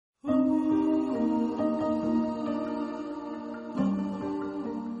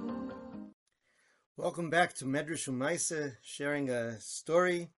Welcome back to Medrash Umaisa, sharing a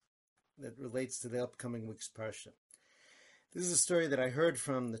story that relates to the upcoming week's Parsha. This is a story that I heard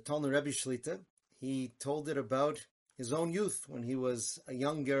from the Talmud Rebbe Shlita. He told it about his own youth when he was a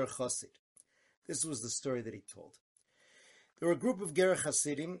young ger chossid. This was the story that he told. There were a group of ger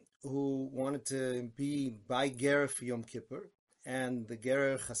chassidim who wanted to be by ger for Yom Kippur, and the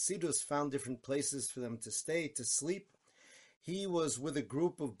ger chassidus found different places for them to stay, to sleep. He was with a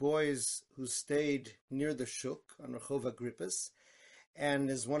group of boys who stayed near the Shuk on Rehov Agrippus, and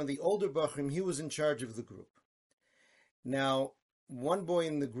as one of the older Bachrim, he was in charge of the group. Now, one boy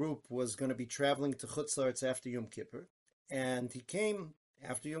in the group was going to be traveling to Chutz La'aretz after Yom Kippur, and he came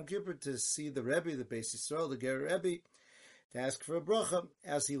after Yom Kippur to see the Rebbe, the Beis Yisrael, the Ger Rebbe, to ask for a bracha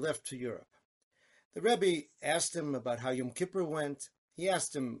as he left to Europe. The Rebbe asked him about how Yom Kippur went. He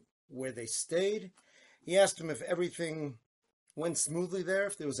asked him where they stayed. He asked him if everything went smoothly there,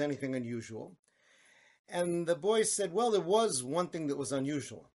 if there was anything unusual. And the boy said, well, there was one thing that was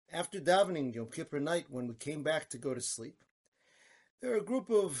unusual. After davening Yom Kippur night, when we came back to go to sleep, there were a group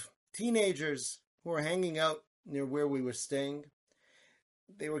of teenagers who were hanging out near where we were staying.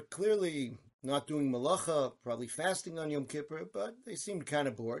 They were clearly not doing malacha, probably fasting on Yom Kippur, but they seemed kind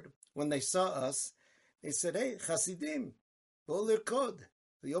of bored. When they saw us, they said, hey, Chasidim, bo lirkod,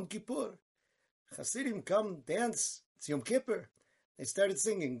 Yom Kippur. Chasidim, come dance. It's Yom Kippur. They started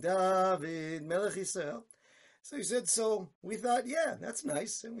singing, David, Melech Yisrael. So he said, so we thought, yeah, that's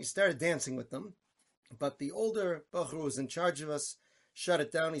nice. And we started dancing with them. But the older Bachur who was in charge of us shut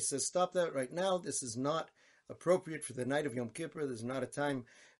it down. He says, stop that right now. This is not appropriate for the night of Yom Kippur. There's not a time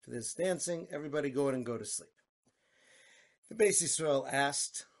for this dancing. Everybody go in and go to sleep. The Beis Yisrael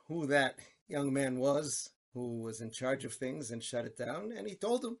asked who that young man was who was in charge of things and shut it down. And he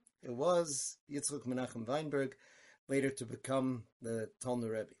told them it was Yitzchak Menachem Weinberg, later to become the Talmud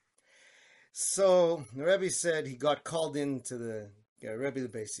Rebbe. So the Rebbe said he got called in to the Rebbe, the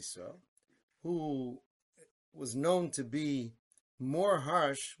Beis Yisrael, who was known to be more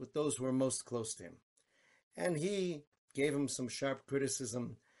harsh with those who were most close to him. And he gave him some sharp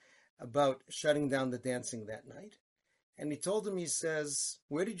criticism about shutting down the dancing that night. And he told him, he says,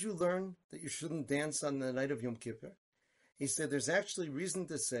 where did you learn that you shouldn't dance on the night of Yom Kippur? He said, there's actually reason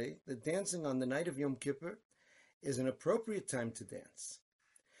to say that dancing on the night of Yom Kippur is an appropriate time to dance.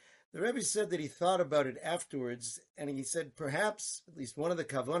 The Rebbe said that he thought about it afterwards, and he said perhaps, at least one of the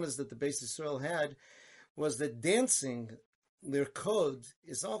kavanas that the Beis Yisrael had, was that dancing, their code,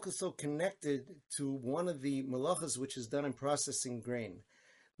 is also connected to one of the malachas which is done in processing grain,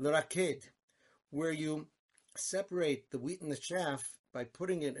 l'raked, where you separate the wheat and the chaff by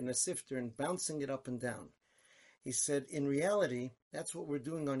putting it in a sifter and bouncing it up and down. He said, in reality, that's what we're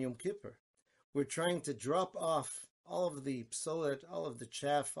doing on Yom Kippur. We're trying to drop off all of the psolet, all of the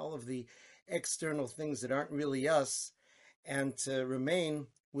chaff, all of the external things that aren't really us, and to remain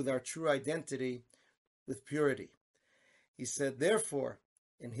with our true identity with purity. He said, therefore,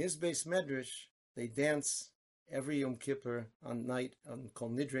 in his base medrash, they dance every Yom Kippur on Kol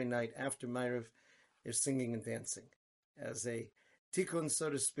Nidre night after Ma'ariv. They're singing and dancing as a tikkun, so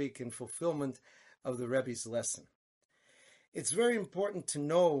to speak, in fulfillment of the Rebbe's lesson. It's very important to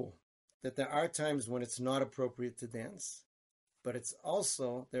know that there are times when it's not appropriate to dance, but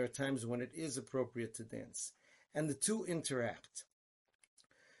there are times when it is appropriate to dance, and the two interact.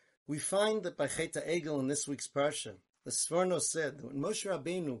 We find that by Chet HaEgel in this week's Parsha, the Sforno said that when Moshe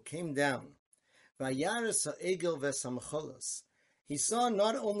Rabbeinu came down, Vayaris HaEgel v'Samcholos, he saw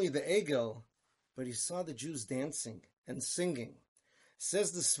not only the Egel, but he saw the Jews dancing and singing.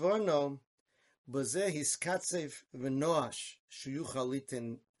 Says the Sforno, Bozeh hiskatzev v'noash shuyuchal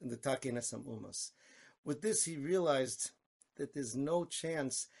litin in the Takenesam Umas. With this, he realized that there's no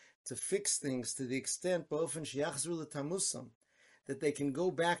chance to fix things to the extent ba'ofen sheyachzru l'tamusam, that they can go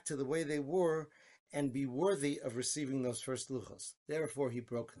back to the way they were and be worthy of receiving those first luchos. Therefore, he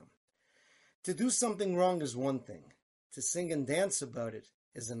broke them. To do something wrong is one thing. To sing and dance about it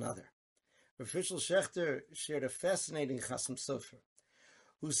is another. Rav Fishel Shechter shared a fascinating Chasam Sofer,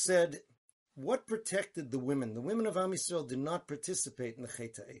 who said, what protected the women? The women of Am Yisrael did not participate in the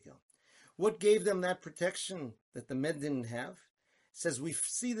Chet HaEgel. What gave them that protection that the men didn't have? It says we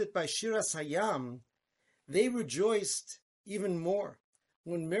see that by Shiras Hayam, they rejoiced even more.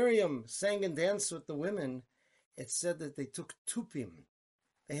 When Miriam sang and danced with the women, it said that they took tupim.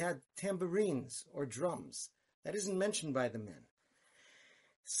 They had tambourines or drums. That isn't mentioned by the men.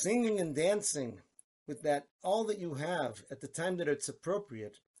 Singing and dancing with that, all that you have at the time that it's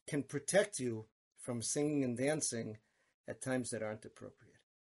appropriate, can protect you from singing and dancing at times that aren't appropriate.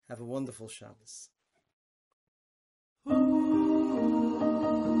 Have a wonderful Shabbos.